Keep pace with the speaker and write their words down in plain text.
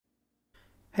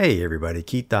Hey everybody,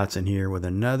 Keith Dotson here with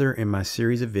another in my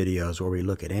series of videos where we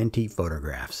look at antique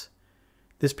photographs.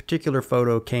 This particular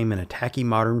photo came in a tacky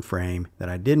modern frame that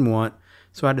I didn't want,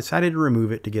 so I decided to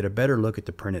remove it to get a better look at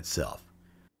the print itself.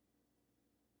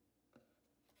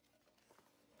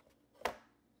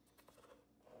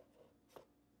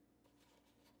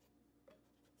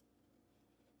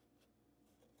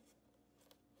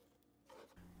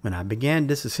 When I began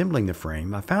disassembling the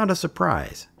frame, I found a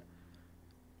surprise.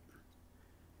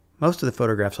 Most of the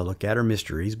photographs I look at are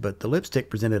mysteries, but the lipstick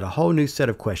presented a whole new set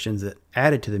of questions that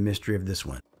added to the mystery of this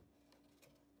one.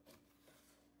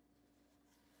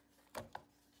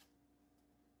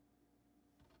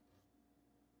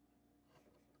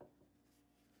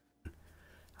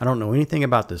 I don't know anything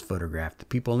about this photograph, the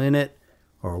people in it,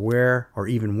 or where, or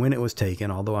even when it was taken,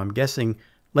 although I'm guessing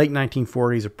late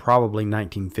 1940s or probably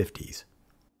 1950s.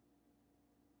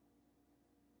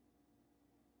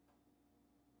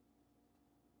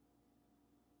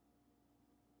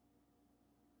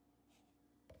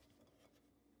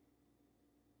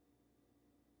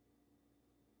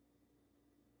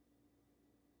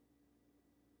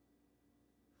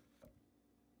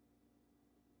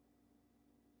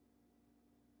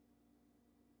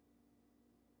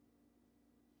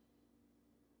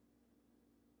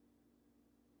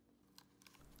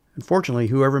 Unfortunately,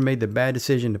 whoever made the bad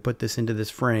decision to put this into this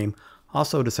frame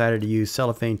also decided to use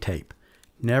cellophane tape.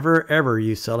 Never ever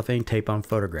use cellophane tape on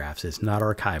photographs. It's not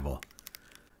archival.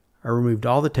 I removed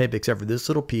all the tape except for this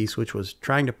little piece, which was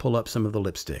trying to pull up some of the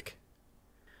lipstick.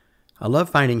 I love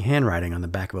finding handwriting on the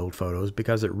back of old photos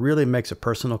because it really makes a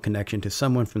personal connection to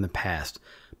someone from the past,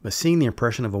 but seeing the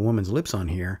impression of a woman's lips on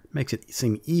here makes it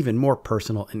seem even more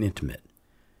personal and intimate.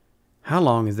 How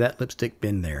long has that lipstick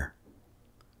been there?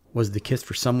 Was the kiss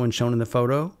for someone shown in the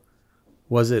photo?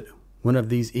 Was it one of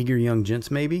these eager young gents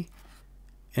maybe?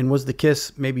 And was the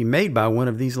kiss maybe made by one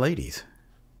of these ladies?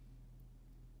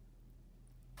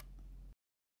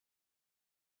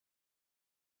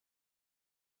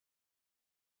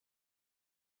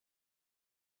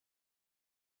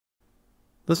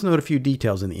 Let's note a few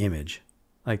details in the image,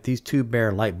 like these two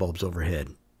bare light bulbs overhead.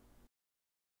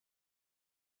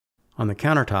 On the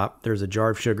countertop, there's a jar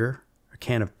of sugar, a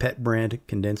can of pet brand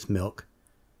condensed milk,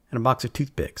 and a box of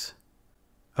toothpicks.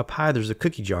 Up high there's a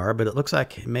cookie jar, but it looks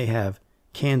like it may have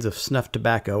cans of snuffed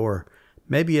tobacco, or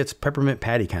maybe it's peppermint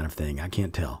patty kind of thing, I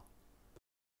can't tell.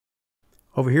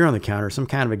 Over here on the counter, some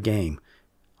kind of a game.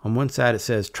 On one side it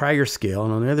says try your skill,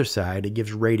 and on the other side it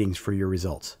gives ratings for your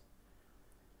results.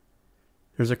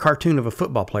 There's a cartoon of a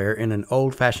football player in an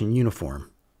old-fashioned uniform.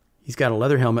 He's got a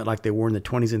leather helmet like they wore in the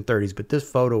 20s and 30s, but this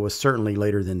photo was certainly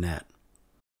later than that.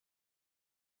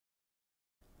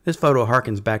 This photo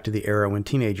harkens back to the era when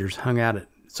teenagers hung out at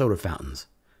soda fountains.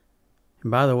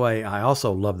 And by the way, I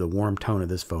also love the warm tone of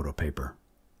this photo paper.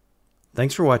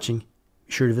 Thanks for watching.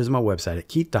 Be sure to visit my website at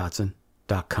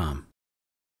keithdotson.com.